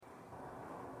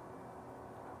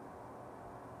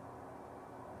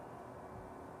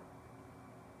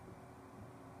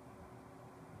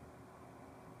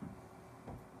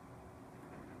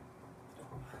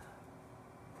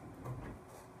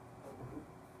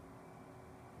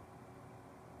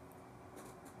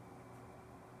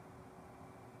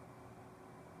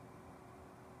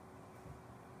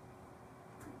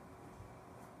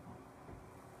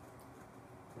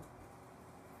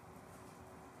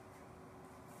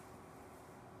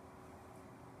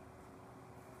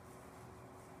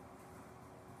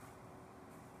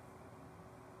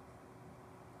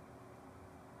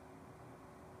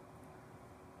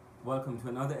Welcome to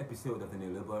another episode of the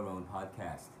Neoliberal Around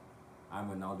podcast.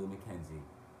 I'm Ronaldo McKenzie.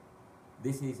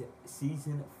 This is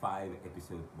season 5,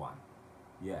 episode 1.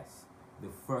 Yes, the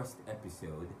first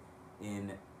episode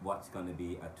in what's going to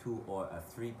be a 2 or a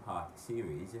 3-part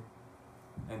series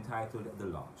entitled The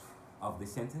Launch of the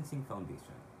Sentencing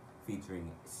Foundation,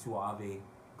 featuring Suavo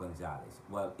Gonzalez.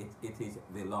 Well, it is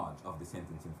the launch of the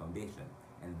Sentencing Foundation,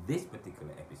 and this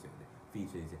particular episode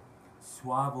features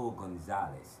Suavo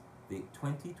Gonzalez, the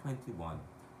 2021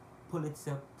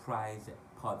 Pulitzer Prize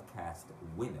podcast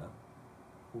winner,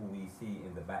 who we see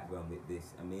in the background with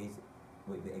this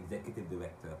with the executive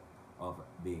director of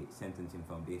the Sentencing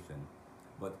Foundation.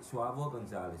 But Suavo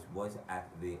Gonzalez was at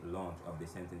the launch of the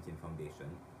Sentencing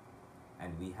Foundation,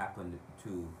 and we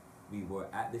were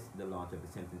at the launch of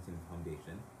the Sentencing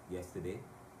Foundation yesterday,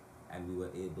 and we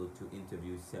were able to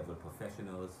interview several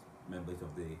professionals, members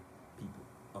of the people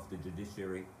of the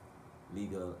judiciary,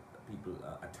 legal people,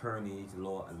 attorneys,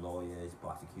 lawyers,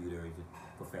 prosecutors,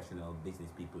 professional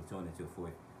business people, so on and so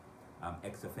forth,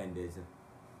 ex-offenders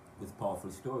with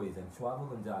powerful stories. And Suavo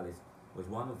Gonzalez was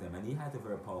one of them, and he has a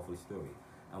very powerful story.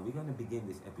 And we're going to begin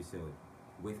this episode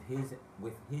with his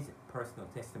personal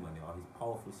testimony, or his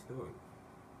powerful story.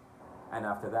 And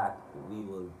after that, we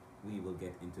will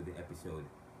get into the episode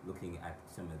looking at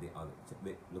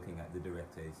looking at the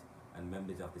directors and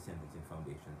members of the Sentencing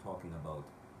Foundation, talking about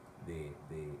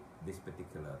this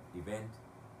particular event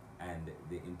and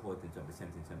the importance of the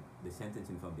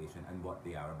Sentencing Foundation and what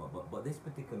they are about. But this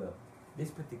particular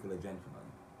gentleman,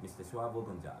 Mr. Suavo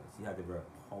Gonzalez, he has a very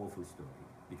powerful story,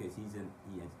 because he's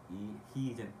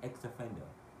an ex-offender,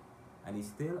 and he's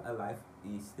still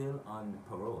on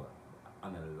parole,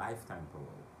 on a lifetime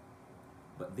parole.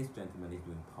 But this gentleman is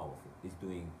doing powerful. He's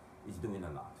doing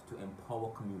a lot to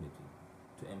empower community,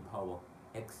 to empower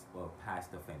ex or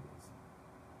past offenders.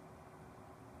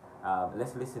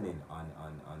 Let's listen in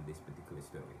on this particular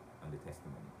story, on the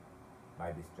testimony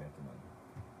by this gentleman.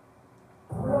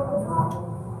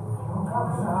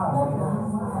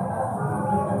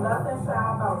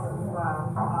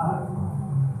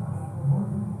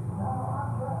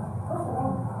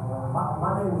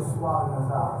 My name is Suavo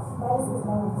Gonzalez.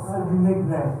 It's a unique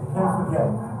name. Can't forget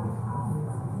it.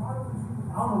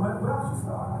 I don't know where I should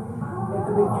start. At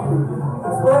the beginning.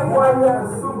 Explain why you have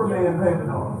a Superman painted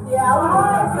on. Yeah, I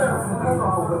was. That's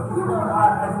all good. I'm going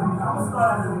to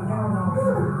start at the beginning.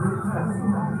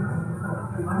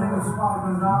 My name is Suavo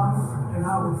Gonzalez, and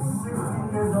I was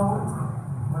 16 years old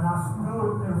when I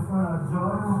stood in front of a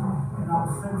judge, and I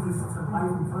was sentenced to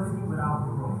life in prison without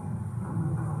parole.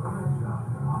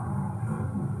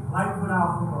 Life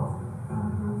without parole.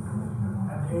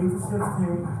 At the age of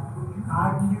 16,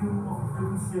 IQ of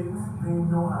 56,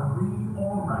 didn't know how to read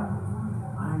or write.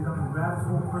 I ended up in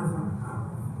Bradford prison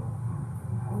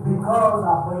because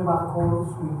I played by the corner of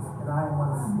the streets, and I didn't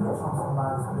want to snitch on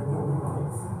somebody, so they gave me the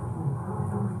case.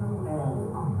 And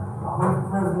I went to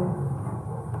prison.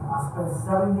 I spent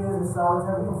 7 years in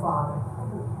solitary confinement,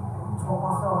 taught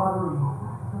myself how to read,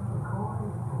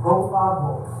 wrote 5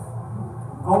 books.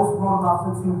 Ghost wrote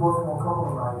about 15 books from a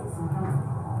couple of writers.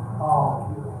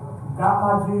 Got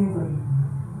my GED,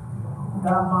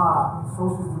 got my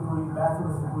associate's degree,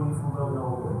 bachelor's degree from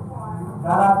Villanova.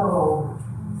 Got out the hole,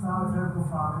 solitary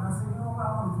confinement. I said, you know what,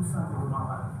 I want to do something with my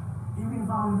life. Even if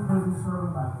I'm in prison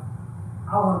serving life,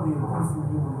 I want to be a decent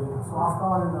human being. So I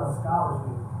started a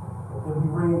scholarship that we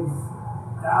raised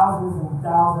thousands and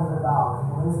thousands of dollars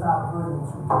from inside the prison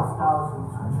to give scholarships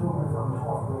to children from the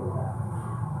incarcerated camp.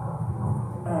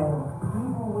 And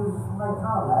people was like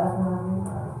kind of laughing at me,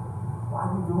 like, why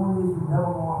are you doing this? You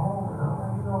never going home. And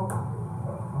I'm like,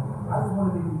 I just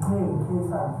wanted to be prepared in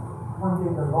case one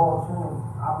day the law changed.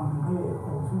 I'll be prepared.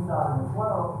 In 2012,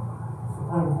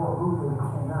 Supreme Court ruled that we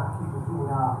cannot keep a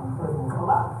juvenile in prison for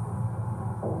life.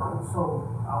 So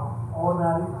I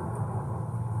automatic,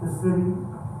 the city,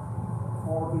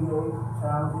 4BA,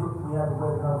 challenged it. We had to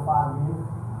wait another 5 years.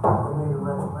 They made it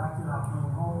retroactive. I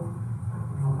came home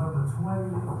November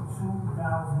 20th,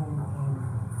 2017.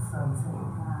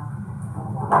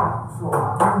 So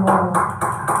I came home,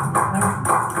 thank you.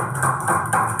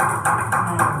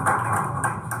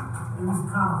 And it was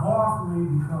kind of hard for me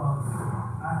because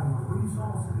I had no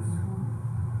resources.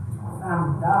 My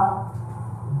family died,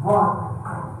 but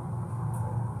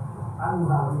I knew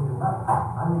how to read and write.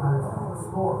 I knew how to tell a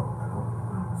story.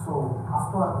 So I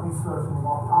started researching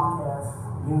about podcasts,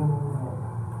 news, and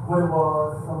what it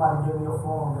was. Somebody gave me a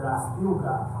phone that I still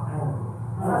got. And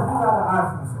I do got an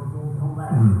iPhone, so don't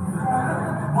laugh.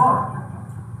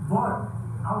 But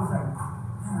I was like,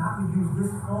 man, I could use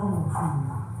this phone to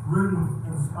really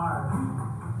inspire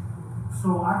people.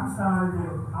 So I decided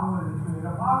that I wanted to create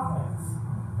a podcast.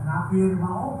 And I created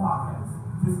my own podcast,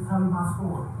 just telling my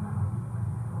story.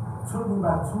 It took me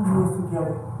about 2 years to get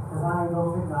it, because I ain't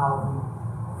no technology.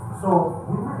 So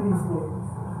we released it,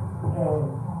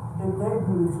 and it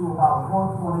debuted to about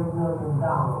 1.8 million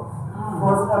downloads.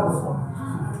 First episode.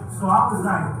 So I was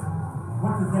like,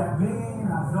 what does that mean?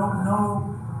 I don't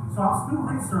know. So I'm still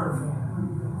researching.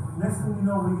 Next thing you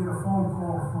know, we get a phone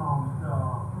call from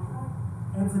the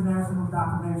International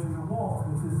Documentary Award,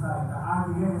 which is like the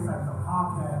IDA, it's like the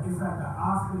podcast, it's like the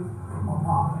Oscars of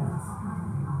podcasts.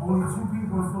 Only 2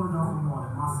 people in Philadelphia won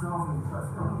it, myself and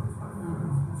Preston.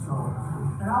 So,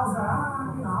 and I was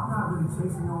like, I'm not really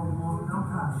chasing no awards, I'm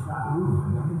kind of shy.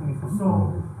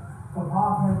 So, the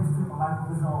podcast just took a life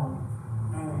of its own,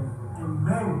 and in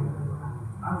May,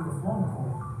 I get a phone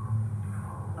call.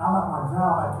 I left my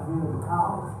job at community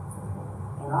college,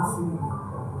 and I see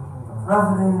the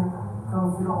president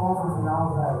coming to the office, and I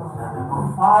was like,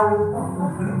 I'm fired.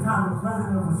 Anytime the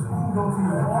president of the school goes to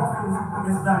your office,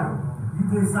 it's like,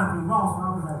 you did something wrong. So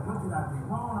I was like, what did I do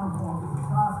wrong? I'm going through the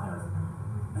process.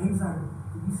 And he's like,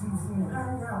 did you see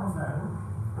CNN? Yeah, I was like,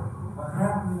 what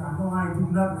happened? I know I ain't do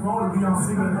nothing wrong to be on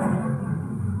CNN.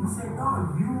 He said,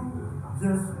 no, you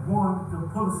just won the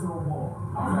Pulitzer Award.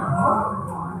 I was like, huh?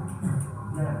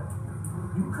 Yeah.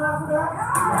 You clap for that?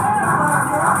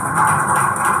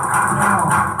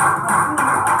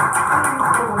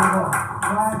 I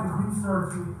had to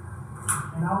research it,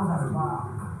 and I was like, wow.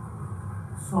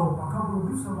 So a couple of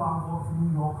weeks ago, I walked to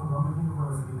New York, Columbia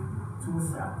University, to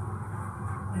accept.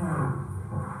 And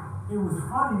it was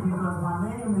funny because my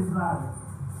name is like,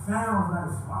 sounds like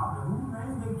Suavo. Who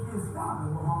named their kid Suavo?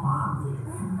 Well, my mom did.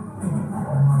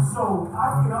 So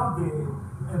I get up there,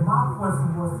 and my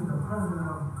question was to the president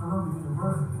of Columbia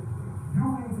University, you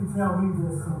need to tell me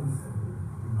this since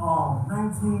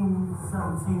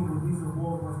 1917 when these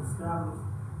awards was established,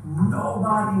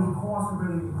 nobody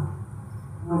incarcerated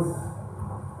was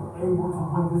able to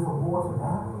win this award to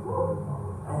that.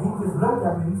 And he just looked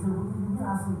at me, he said, what do you mean?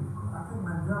 I said, I think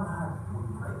Mandela had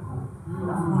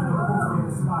that's one of the books that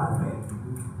inspired me.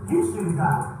 He should have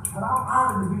got it. But I'm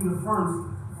honored to be the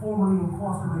first formerly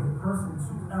incarcerated person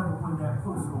to ever win that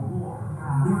Pulitzer Award.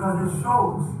 Because it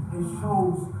shows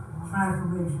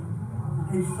transformation.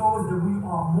 It shows that we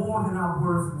are more than our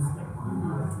worst mistakes.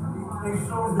 It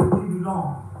shows that we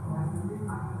belong.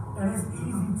 And it's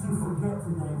easy to forget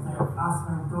today that I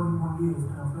spent 31 years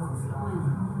in a prison cell.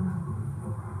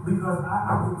 Because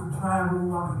I get to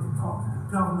travel, I get to talk to the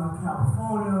governor of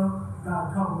California, got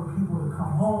a couple of people to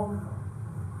come home.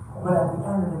 But at the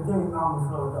end of the day, I'm in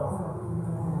Philadelphia,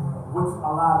 which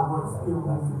a lot of work still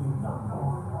needs to be done.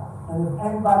 And if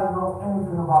anybody knows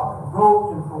anything about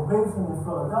parole and probation in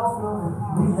Philadelphia,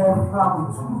 we have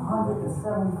probably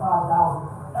 275,000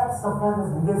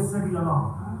 ex-offenders in this city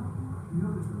alone.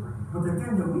 But the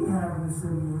thing that we have in this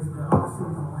city is that other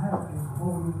cities don't have is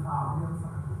voting power. I'm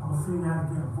going to say that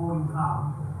again, voting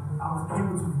power. I was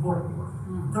able to vote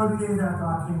 30 days after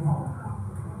I came home.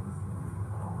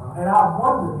 And I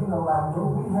wondered, like, if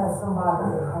we had somebody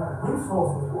that had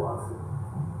resources for us,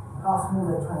 how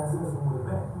smooth that transition would have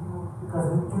been. Because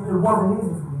it wasn't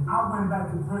easy for me. I went back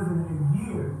to prison a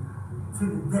year to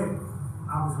the day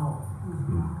I was home.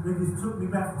 They just took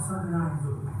me back for something I didn't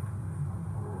do.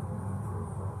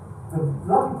 The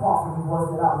lucky part for me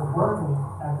was that I was working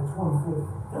at the 25th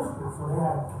district, so they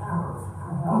had cameras.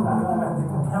 I was like, I got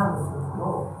different cameras to the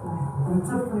door. And it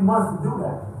took 3 months to do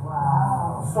that.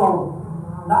 Wow. So,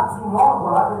 not too long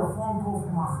ago, I get a phone call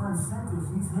from my friend Cynthia.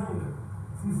 She's here.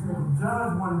 She said, the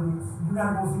judge wanted me, you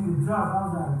gotta go see the judge. I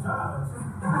was like, judge?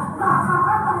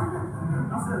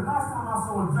 I said, last time I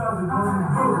saw a judge, it wasn't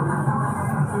good.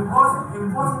 It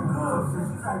wasn't good. So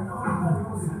she's like, no, you gotta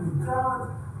go see the judge.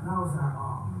 And I was like,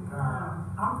 oh, God.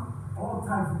 I'm all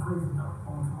types of crazy stuff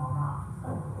going to my mind.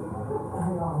 What the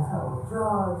hell I'm gonna tell the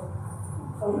judge?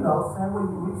 So, same way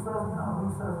you research,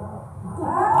 research up. You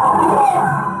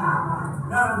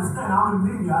gotta understand, I'm in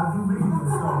media, I do media,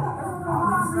 so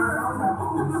I research, I was like,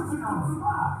 oh, this is kind of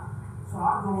fly. So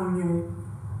I go in there,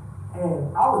 and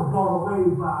I was blown away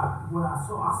by what I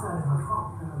saw. I sat in the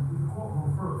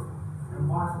courtroom first, and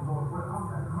watched it go away. I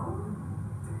was like, oh,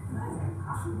 man,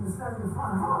 I shouldn't have sat in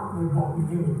front of her when they brought me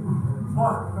in.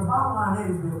 But the bottom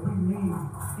line is that we need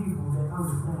people that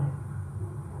understand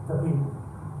the people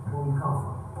where we come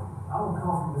from. I don't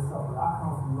come from the suburbs, I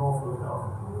come from North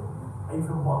Philadelphia.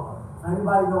 Athan Butler. If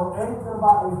anybody know anything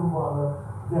about Athan Butler,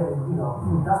 then,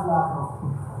 that's where I come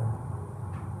from.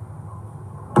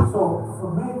 So,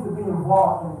 for me to be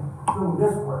involved in doing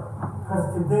this work,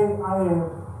 because today I am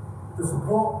the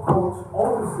support coach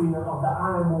overseer of the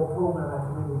Iron More program at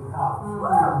community college.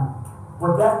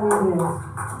 What that means is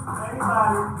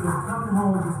anybody that's coming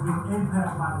home that's been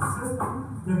impacted by the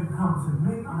system, they can come to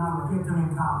me and I will get them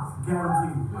in college.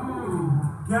 Guaranteed.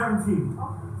 Guaranteed.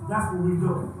 That's what we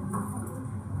do.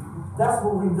 That's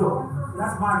what we do.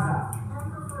 That's my job.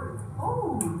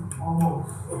 Almost.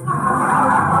 I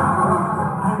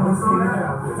ain't gonna say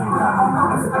that.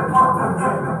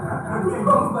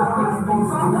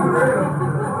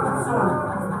 So,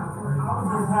 I was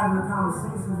just having a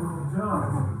conversation with the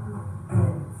judge,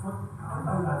 and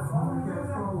everybody like,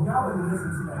 y'all better listen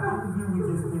to that interview we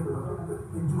just did.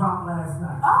 It dropped last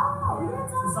night.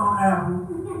 It's on Apple.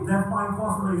 Death by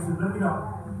incarceration. Look it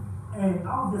up. And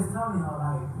I was just telling her,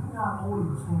 like, we not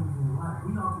only changing life,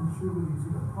 we are contributing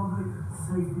to the public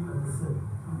safety of the city.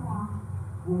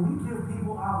 When we give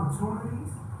people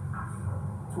opportunities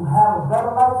to have a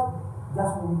better life,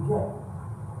 that's what we get.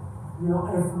 You know,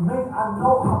 and for me, I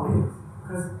know how it is,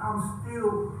 because I'm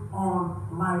still on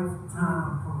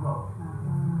lifetime parole.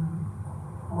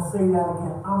 I'll say that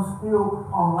again. I'm still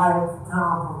on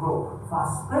lifetime parole. If I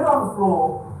spit on the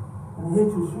floor and hit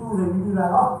your shoes and you be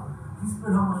like, oh, you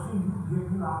spit on my shoe, you can get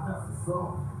me locked up.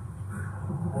 So,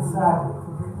 exactly.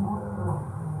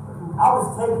 I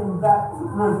was taken back to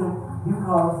prison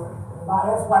because my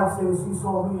ex-wife said she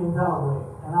saw me in Delaware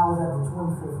and I was at the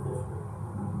 25th district.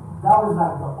 That was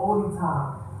like the only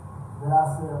time that I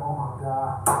said, oh my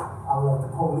God, I love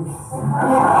the police. I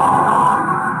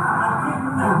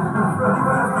didn't know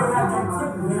because they had that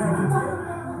ticket.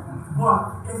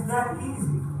 But it's that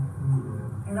easy.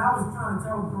 And I was trying to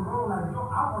tell parole, like, yo,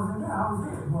 I wasn't there, I was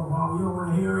there. Well, you don't want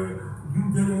to hear it, you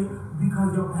did it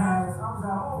because your past. I was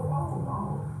like, oh.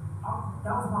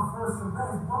 That was my first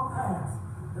arrest, my past.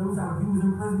 It was like, you was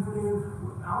in prison for this.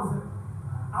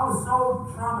 I was so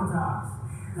traumatized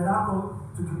that I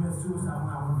thought to commit suicide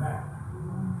when I went back.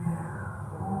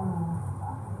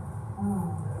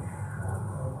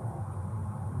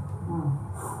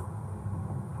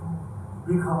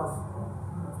 Because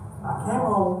I came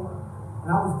home and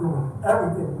I was doing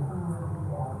everything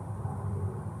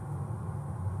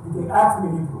that they asked me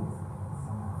to do.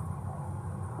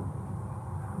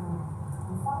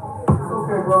 It's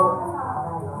okay, bro.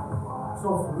 So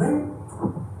for me,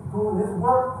 doing this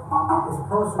work is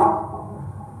personal.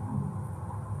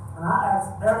 And I ask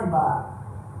everybody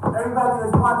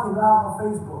that's watching live on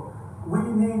Facebook, we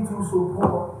need to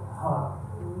support her.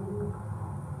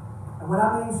 And when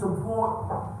I mean support,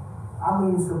 I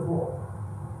mean support.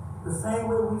 The same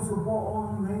way we support all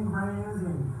the name brands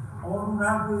and all the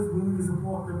rappers, we need to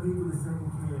support the people that's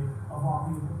taking care of our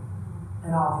people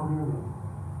and our community.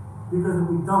 Because if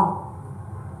we don't,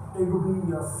 it could be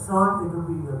your son, it could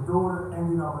be your daughter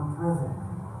ending up in prison.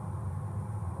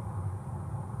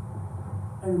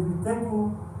 And if you're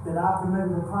thinking that I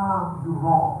committed a crime, you're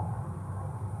wrong.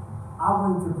 I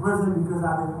went to prison because I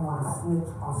didn't want to snitch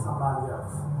on somebody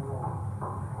else.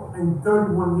 And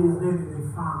 31 years later, they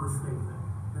found the statement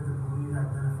that the police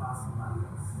identified somebody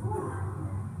else.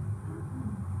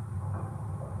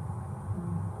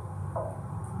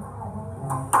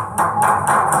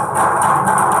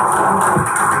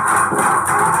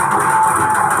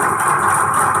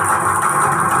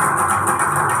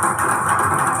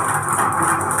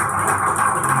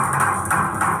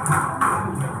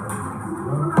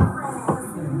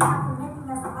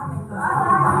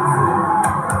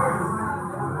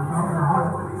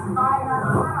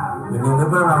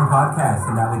 Podcast,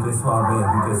 and that we just Suavo,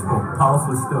 we just spoke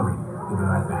powerful story. We'll be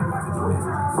right back after the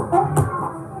messages.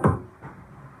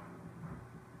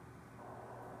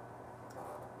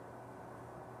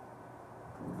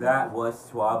 That was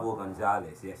Suavo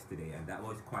Gonzalez yesterday, and that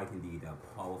was quite indeed a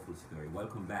powerful story.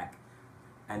 Welcome back.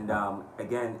 And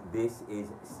again, this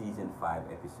is season 5,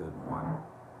 episode 1.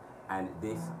 And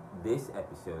this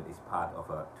episode is part of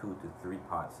a 2 to 3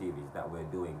 part series that we're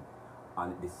doing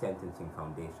on the Sentencing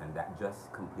Foundation that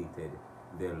just completed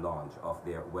their launch of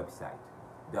their website,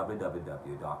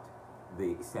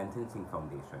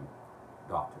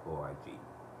 www.thesentencingfoundation.org.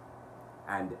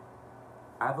 And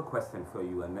I have a question for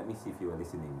you, and let me see if you are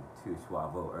listening to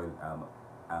Suavo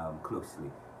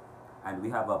closely. And we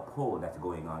have a poll that's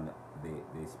going on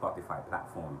the Spotify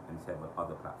platform and several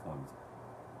other platforms.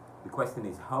 The question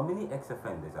is, how many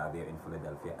ex-offenders are there in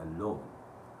Philadelphia alone?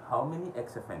 How many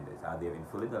ex-offenders are there in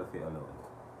Philadelphia alone?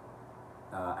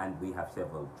 And we have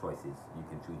several choices you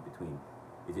can choose between.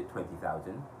 Is it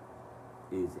 20,000?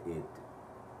 Is it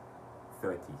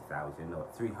 30,000 or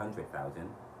 300,000?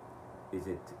 Is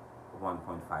it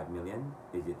 1.5 million?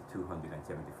 Is it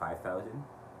 275,000?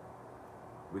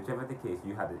 Whichever the case,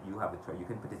 you have a choice. You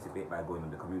can participate by going on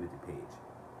the community page.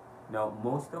 Now,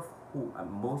 most of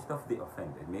the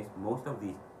offenders, most of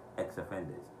these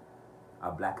ex-offenders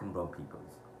are black and brown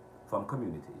peoples from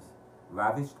communities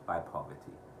ravaged by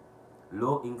poverty,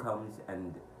 low incomes,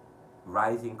 and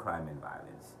rising crime and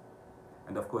violence.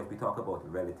 And of course, we talk about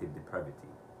relative depravity.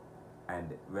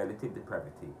 And relative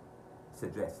depravity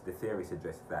the theory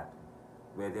suggests that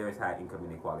where there is high income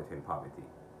inequality and poverty,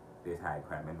 there's high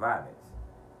crime and violence.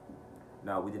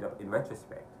 Now, in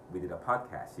retrospect, we did a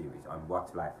podcast series on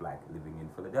what's life like living in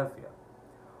Philadelphia,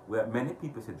 where many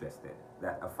people suggested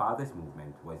that a fathers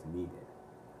movement was needed,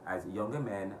 as younger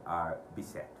men are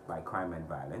beset by crime and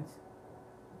violence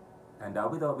and are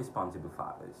without responsible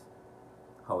fathers.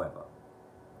 However,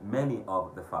 many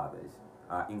of the fathers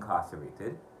are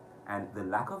incarcerated, and the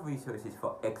lack of resources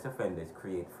for ex-offenders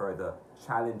create further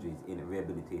challenges in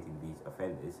rehabilitating these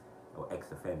offenders or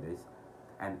ex-offenders,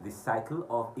 and the cycle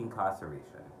of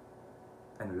incarceration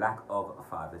and lack of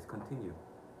fathers continue.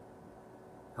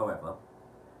 However,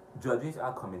 judges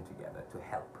are coming together to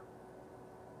help.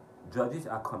 Judges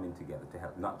are coming together to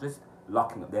help, not just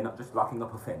locking up. They're not just locking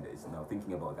up offenders,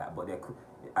 thinking about that, but they're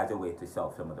as a way to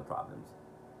solve some of the problems.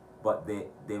 But they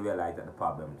realize that the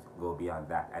problems go beyond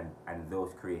that, and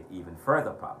those create even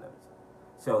further problems.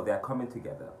 So they're coming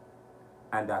together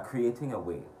and are creating a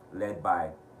way, led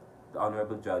by the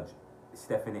Honorable Judge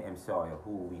Stephanie M. Sawyer,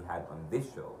 who we had on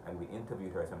this show, and we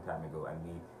interviewed her some time ago, and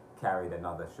we carried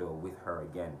another show with her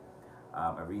again,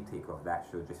 a retake of that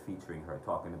show just featuring her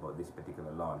talking about this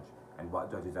particular launch and what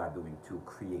judges are doing to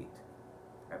create,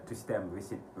 to stem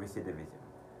recidivism.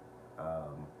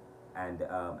 And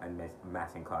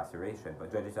mass incarceration.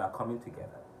 But judges are coming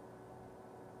together.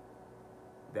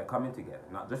 They're coming together,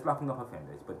 not just locking up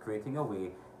offenders, but creating a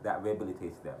way that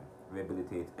rehabilitates them,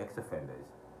 rehabilitates ex-offenders,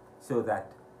 so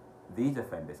that these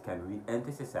offenders can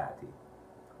re-enter society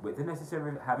with the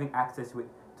necessary, having access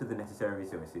to the necessary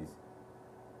resources,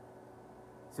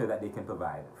 so that they can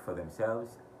provide for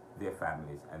themselves, their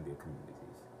families, and their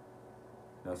communities.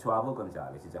 Now, Suavo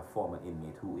Gonzalez is a former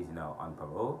inmate who is now on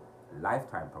parole,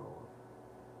 lifetime parole,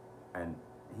 and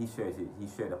he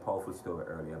shared a powerful story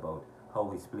earlier about how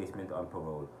his placement on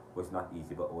parole was not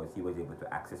easy, but he was able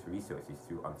to access resources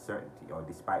through uncertainty, or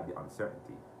despite the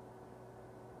uncertainty,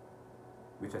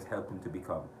 which has helped him to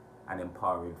become an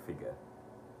empowering figure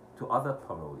to other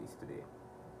parolees today.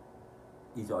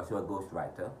 He's also a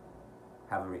ghostwriter,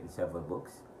 having written several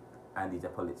books, and he's a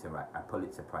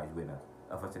Pulitzer Prize winner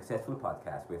of a successful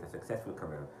podcast with a successful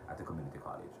career at a community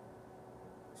college.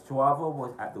 Suavo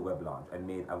was at the web launch and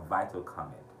made a vital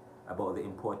comment about the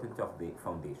importance of the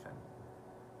foundation,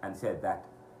 and said that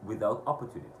without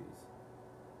opportunities,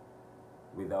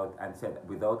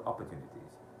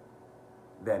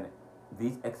 then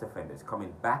these ex-offenders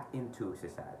coming back into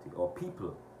society, or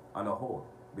people on a whole,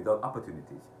 without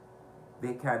opportunities,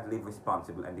 they can't live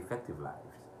responsible and effective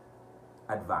lives,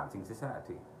 advancing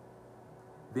society.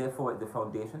 Therefore, the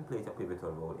foundation plays a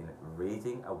pivotal role in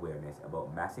raising awareness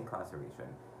about mass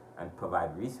incarceration and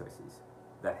provide resources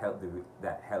that help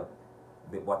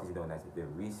what is known as the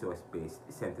resource-based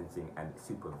sentencing and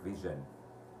supervision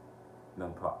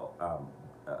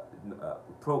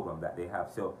program that they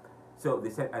have. So they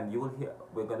said, and you will hear,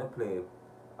 we're gonna play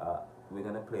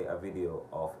a video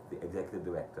of the executive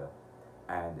director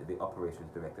and the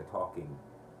operations director talking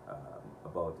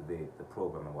about the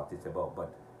program and what it's about.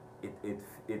 But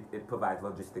it provides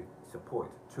logistic support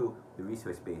to the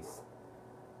resource-based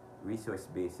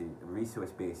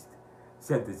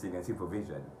sentencing and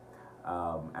supervision,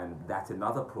 and that's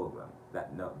another program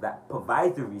that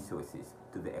provides the resources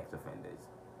to the ex-offenders.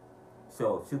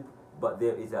 But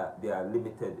there are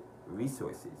limited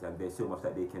resources, and there's so much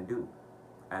that they can do,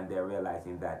 and they're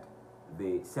realizing that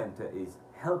the center is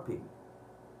helping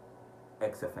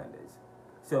ex-offenders.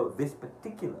 So this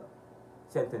particular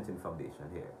sentencing foundation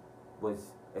here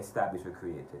was established or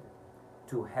created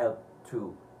to help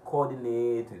to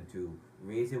coordinate and to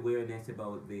raise awareness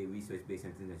about the resource-based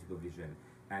sentencing and supervision,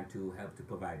 and to help to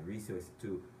provide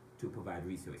provide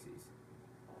resources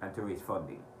and to raise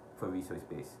funding for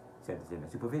resource-based sentencing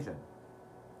and supervision.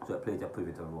 So it plays a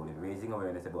pivotal role in raising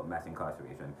awareness about mass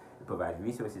incarceration. It provides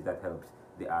resources that helps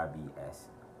the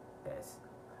RBSS,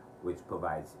 which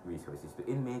provides resources to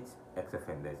inmates,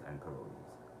 ex-offenders, and parolees.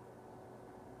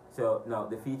 So now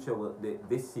this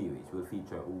series will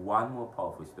feature one more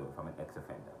powerful story from an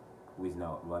ex-offender who is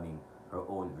now running her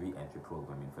own re-entry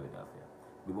program in Philadelphia.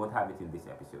 We won't have it in this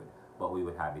episode, but we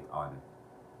will have it on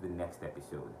the next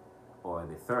episode, or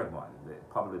the third one,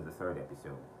 probably the third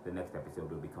episode. The next episode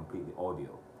will be completely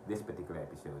audio. This particular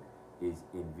episode is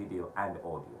in video and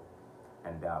audio,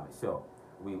 and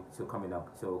we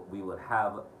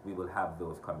will have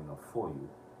those coming up for you.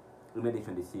 in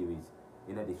addition,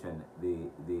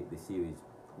 the series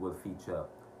will feature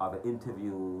other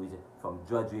interviews from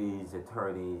judges,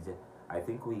 attorneys. I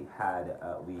think we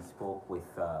spoke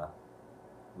with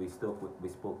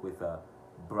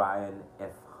Brian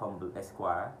F. Humble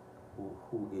Esquire,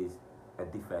 who is a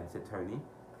defense attorney,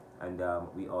 and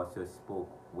we also spoke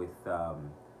with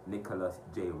Nicholas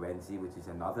J. Renzi, which is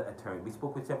another attorney. We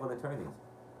spoke with several attorneys,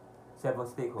 several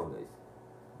stakeholders,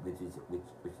 which is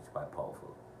quite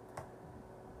powerful.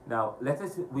 Now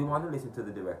we want to listen to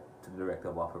the director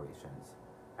of operations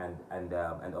and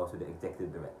also the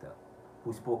executive director,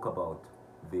 who spoke about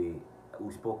the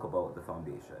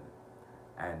foundation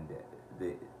and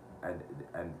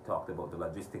talked about the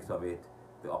logistics of it,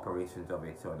 the operations of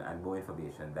it, so on, and more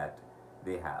information that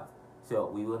they have. So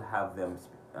we will have them.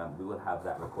 We will have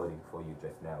that recording for you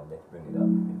just now. Let's bring it up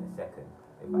in a second,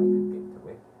 if I could get to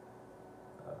it.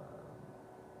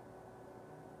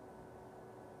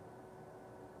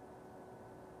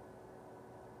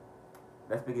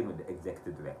 Let's begin with the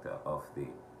executive director of the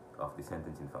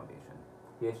Sentencing Foundation.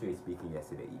 Here she is speaking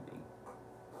yesterday evening.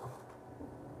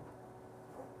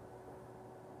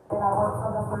 And I work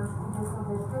for the First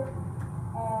Judicial District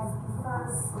as the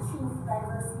first Chief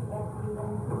Diversity, Equity,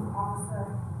 and Inclusion Officer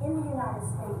in the United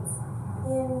States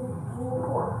in any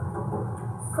court.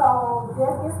 So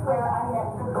this is where I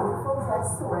met the beautiful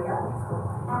Judge Sawyer,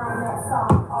 and I met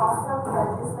some awesome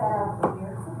judges that are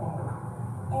here today.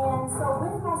 And so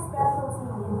with my specialty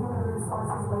in human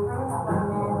resources, labor and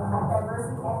employment,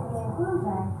 diversity, equity, and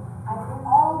inclusion, I've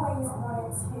always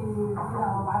wanted to,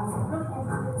 I was really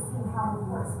interested to see how the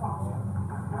courts function.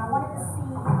 And I wanted to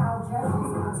see how judges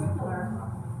in particular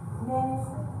manage,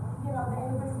 the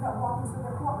individuals that walk into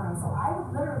the courtroom. So I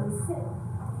would literally sit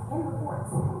in the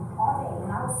courts all day, and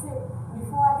I would sit,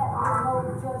 before I got to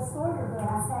know Judge Sawyer good,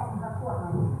 I sat in her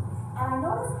courtroom. And I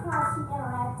noticed how she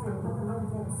interacted with the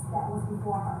litigants that was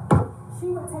before her.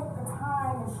 She would take the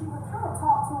time and she would kind of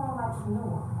talk to them like she knew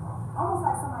them. Almost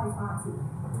like somebody's auntie.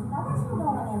 Now, what you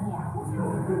doing in here?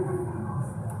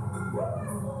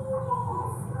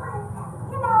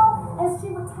 And she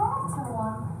would talk to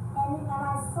them, and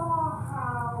I saw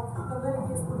how the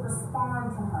litigants would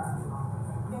respond to her.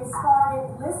 They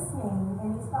started listening,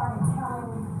 and they started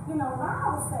telling, not I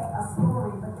would say a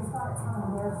story, but they started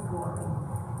telling their story.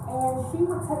 And she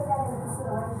would take that into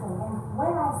consideration. And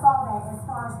when I saw that, as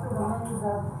far as through the lens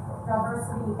of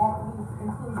diversity, equity,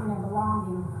 inclusion, and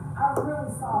belonging, I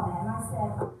really saw that. And I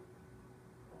said,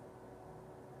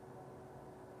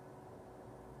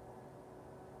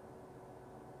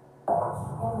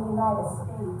 in the United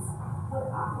States would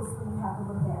obviously have to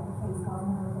look at the case law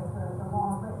and look at the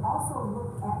laws, but also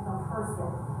look at the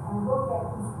person and look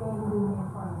at who's standing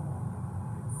in front of them.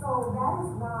 So that is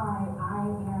why I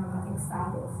am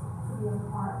excited to be a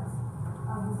part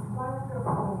of this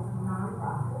wonderful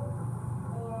nonprofit.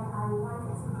 And I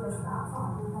wanted to just stop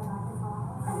talking because I can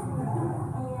talk.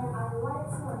 And I wanted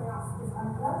to announce this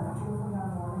another beautiful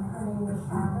young woman. Her name is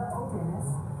Shonda O'Dennis.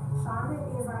 Shonda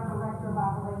is our Director of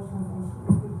Operations, and she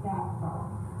is the backbone.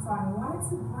 So I wanted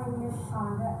to bring Miss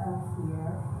Shonda up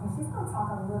here, and she's going to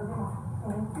talk a little bit.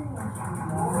 Thank you, Miss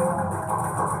Shonda.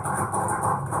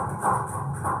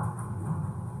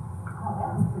 Oh, that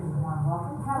was pretty warm.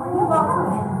 Welcome. How are you? Welcome.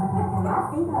 And my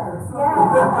feet hurt. Yeah.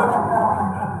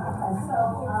 So,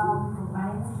 my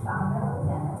name is Shonda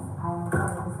O'Dennis. I am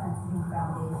part of the Sentencing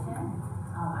Foundation.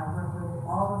 I work with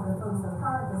all of the folks that are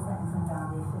part of the Sentencing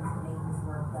Foundation to make this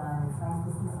work done. It's nice to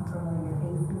see some familiar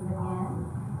faces again.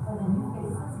 For the new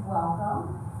faces,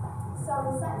 welcome. So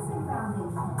the Sentencing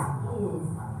Foundation is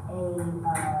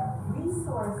a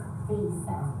resource-based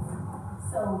sentencing.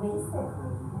 So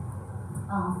basically,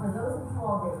 for those of you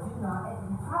all that do not,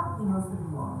 and probably most of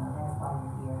you all know, that's why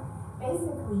you're here.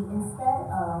 Basically, instead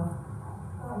of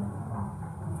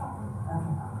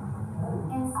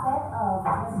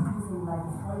just using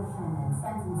legislation and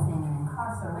sentencing and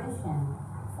incarceration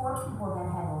for people that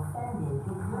have offended,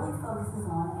 it really focuses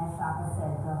on, as Shaka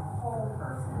said, the whole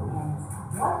person and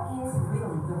what is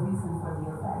really the reason for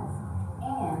the offense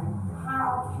and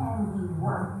how can we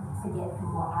work to get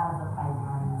people out of the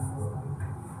pipeline in the system.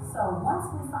 So once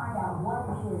we find out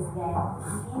what it is that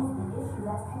is the issue,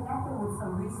 that's connected with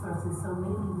some resources, so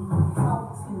maybe we can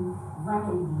help to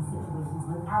remedy these situations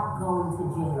without going to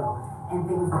jail and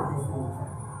things of this nature.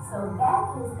 So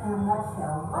that is, in a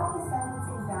nutshell, what the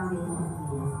Sentencing Foundation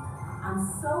is. I'm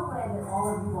so glad that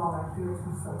all of you all are here to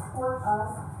support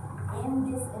us in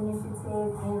this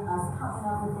initiative, in us coming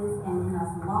up with this, and in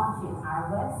us launching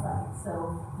our website.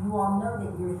 So you all know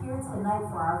that you're here tonight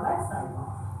for our website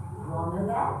launch. You all know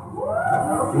that?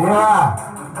 Yeah.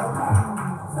 Okay.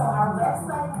 So our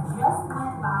website just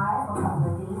went live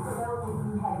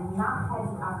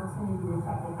opportunity to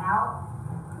check it out,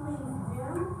 please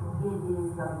do. It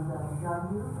is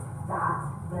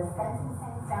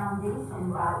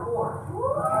www.thesentencingfoundation.org.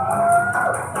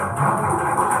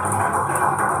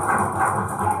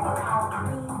 Check it out,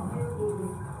 please do. It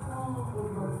is clean, it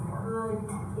looks good,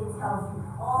 it tells you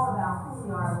all about who we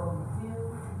are, what we do.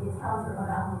 It tells you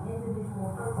about the individual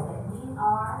folks that we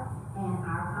are and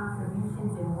our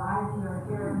contributions and why we are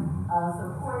here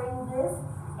supporting this.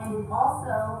 And it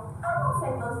also, I won't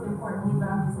say most importantly,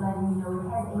 but I'm just letting you know, it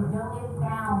has a donate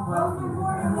now button.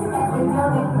 It has a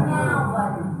donate now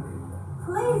button.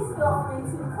 Please feel free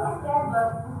to click that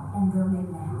button and donate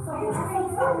now. So can I say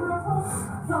something real quick?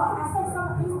 So I say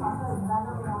some of these are my cousins. I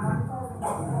know they're my cousins.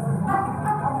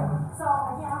 Okay. So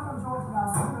again, I'm from Georgia, y'all.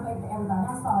 So I'm related to everybody.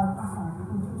 I'm sorry. Okay.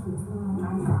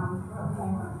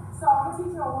 So I'm gonna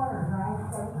teach you a word, right?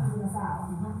 That we use in the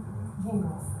South.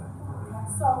 Jingles.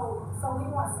 So we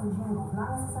want some jingles.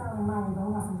 Not necessarily money, but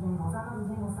we want some jingles. I know the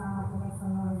jingles sound like they make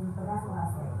some noises, but that's what I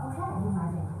say. Okay. These are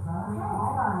jingles. Okay.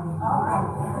 All right.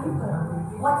 You good.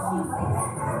 What she said.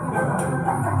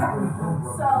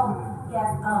 So,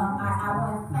 yes, I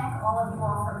want to thank all of you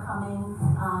all for coming.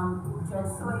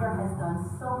 Judge Sawyer has done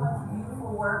so much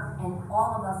beautiful work, and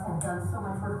all of us have done so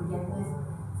much work to get this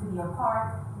to be a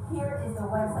part. Here is the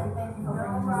website. Thank you for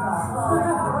bringing this up. Oh,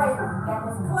 that's great. That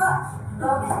was clutch.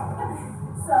 Okay.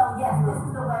 So, yes, this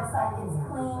is the website. It's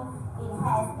clean. It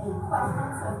has a question.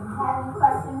 So, if you have any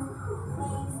questions,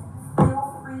 please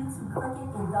feel free to click it.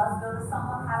 It does go to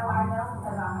someone. How do I know?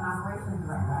 Because I'm an operations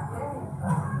director.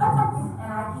 And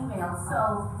I email.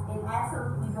 So, it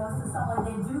absolutely goes to someone.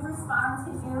 They do respond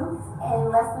to you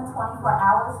in less than 24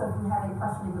 hours. So, if you have a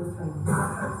question, it goes straight to the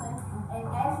person. And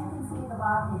as you can see at the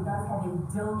bottom, it does have a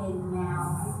donate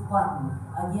now button.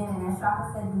 Again, and as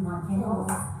Shaka said, we want jingles.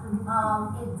 It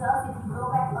does, if you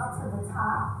go back up to the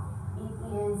top, it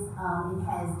has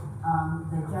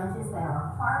the judges that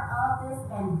are a part of this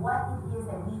and what it is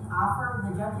that we offer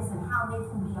the judges and how they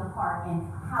can be a part and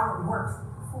how it works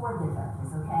for the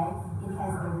judges, okay? It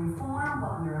has the reform,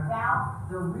 what we're about,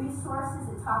 the resources,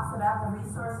 it talks about the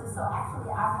resources. So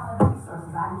actually, I'm one of the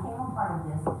resources. I became a part of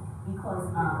this because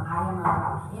I am,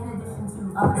 in addition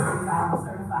to other things, I'm a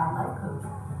certified life coach.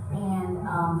 And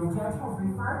the judge has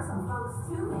referred some folks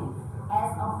to me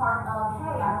as a part of,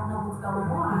 hey, I don't know what's going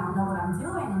on, I don't know what I'm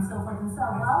doing, and so forth and so.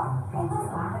 Well, hey,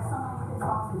 listen, I have someone you can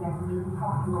talk to that can maybe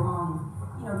help you along,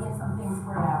 get some things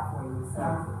squared out for you. So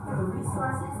the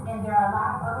resources, and there are a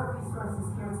lot of other resources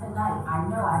here tonight.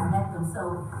 I know I've met them,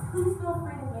 so please feel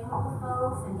free to mingle with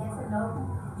folks and get to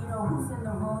know who's in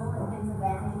the room and things of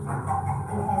that nature.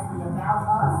 It has the about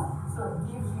us, so it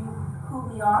gives you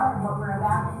who we are and what we're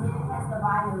about, and then it has the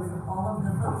bios of all of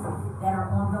the folks that are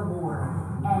on the board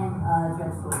and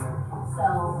Judge Sawyer.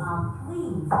 So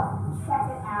please check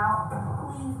it out.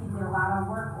 Please, we did a lot of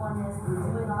work on this. We're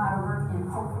doing a lot of work, and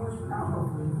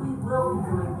we will be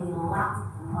doing a lot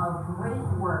of great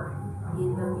work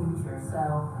in the future.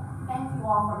 So thank you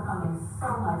all for coming so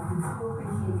much. We do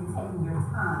appreciate you taking your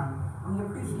time. We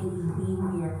appreciate you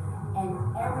being here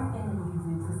and everything that you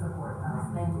do to support us.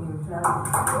 Thank you, Judge.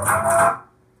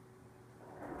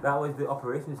 That was the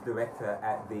operations director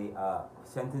at the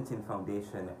Sentencing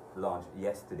Foundation launch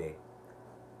yesterday.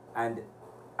 And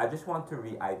I just want to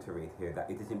reiterate here that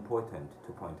it is important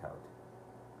to point out,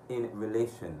 in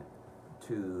relation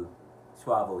to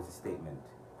Suavo's statement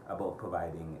about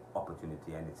providing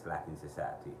opportunity and its lack in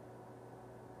society,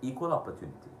 equal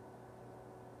opportunity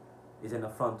is an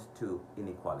affront to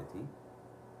inequality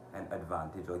and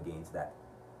advantage or gains that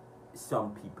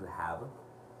some people have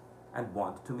and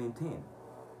want to maintain.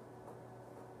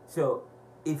 So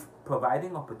if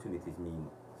providing opportunities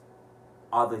means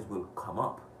others will come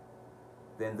up,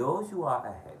 then those who are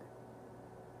ahead,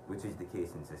 which is the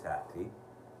case in society,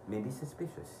 may be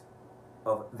suspicious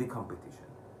of the competition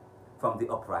from the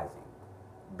uprising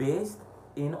based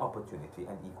in opportunity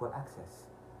and equal access,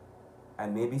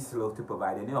 and may be slow to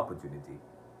provide any opportunity,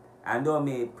 and or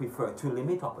may prefer to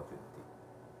limit opportunity.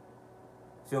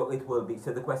 So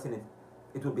the question is,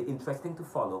 it will be interesting to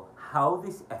follow how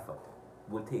this effort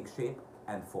will take shape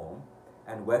and form,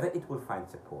 and whether it will find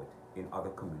support in other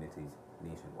communities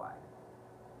nationwide.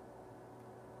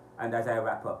 And as I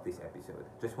wrap up this episode,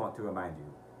 just want to remind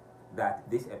you that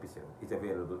this episode is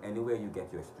available anywhere you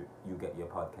get your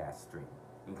podcast stream,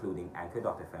 including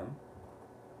Anchor.fm.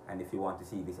 And if you want to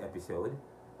see this episode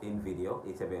in video,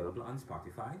 it's available on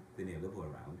Spotify, the Nail Go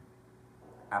Around,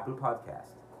 Apple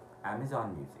Podcast,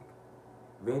 Amazon Music,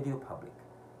 Radio Public,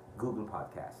 Google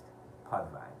Podcast,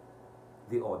 Podvine,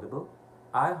 The Audible,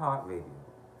 iHeartRadio,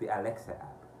 the Alexa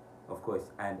app, of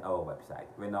course, and our website,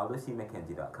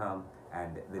 RenaldoCMcKenzie.com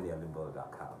and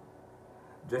thenailtheball.com.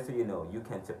 just so you know, you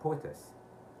can support us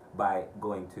by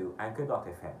going to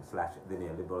anchor.fm/the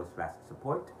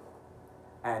neoliberal/support,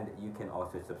 and you can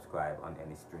also subscribe on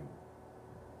any stream.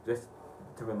 Just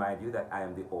to remind you that I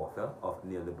am the author of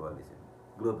Neoliberalism,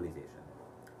 Globalization,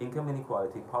 Income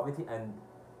Inequality, Poverty and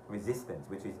Resistance,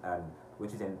 which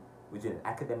is an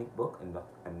academic book and not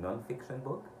a non-fiction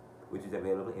book, which is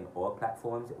available in all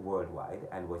platforms worldwide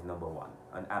and was number 1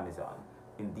 on Amazon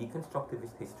in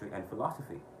deconstructivist history and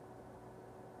philosophy.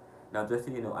 Now, just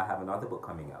so you know, I have another book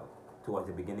coming out towards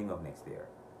the beginning of next year.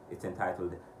 It's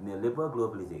entitled Neoliberal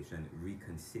Globalization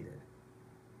Reconsidered.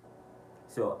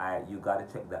 So you got to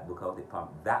check that book out.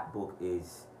 That book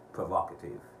is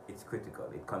provocative. It's critical.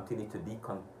 It continues to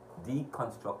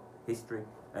deconstruct history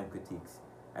and critiques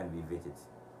and revisits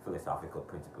philosophical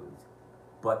principles.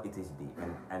 But it is deep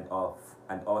and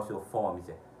also forms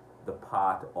the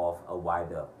part of a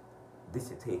wider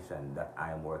dissertation that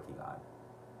I am working on.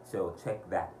 So check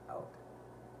that out.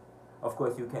 Of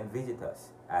course, you can visit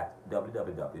us at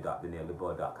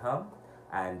www.theneoliberal.com,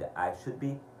 and I should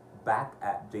be back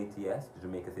at JTS,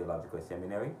 Jamaica Theological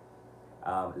Seminary,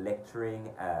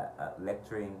 lecturing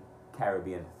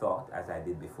Caribbean thought as I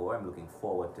did before. I'm looking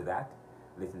forward to that.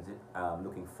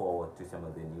 Looking forward to some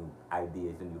of the new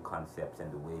ideas and new concepts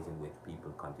and the ways in which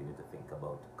people continue to think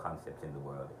about concepts in the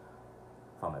world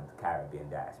from a Caribbean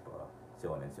diaspora,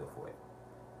 so on and so forth.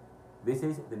 This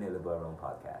is the Neoliberal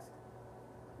Podcast.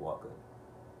 Walk good.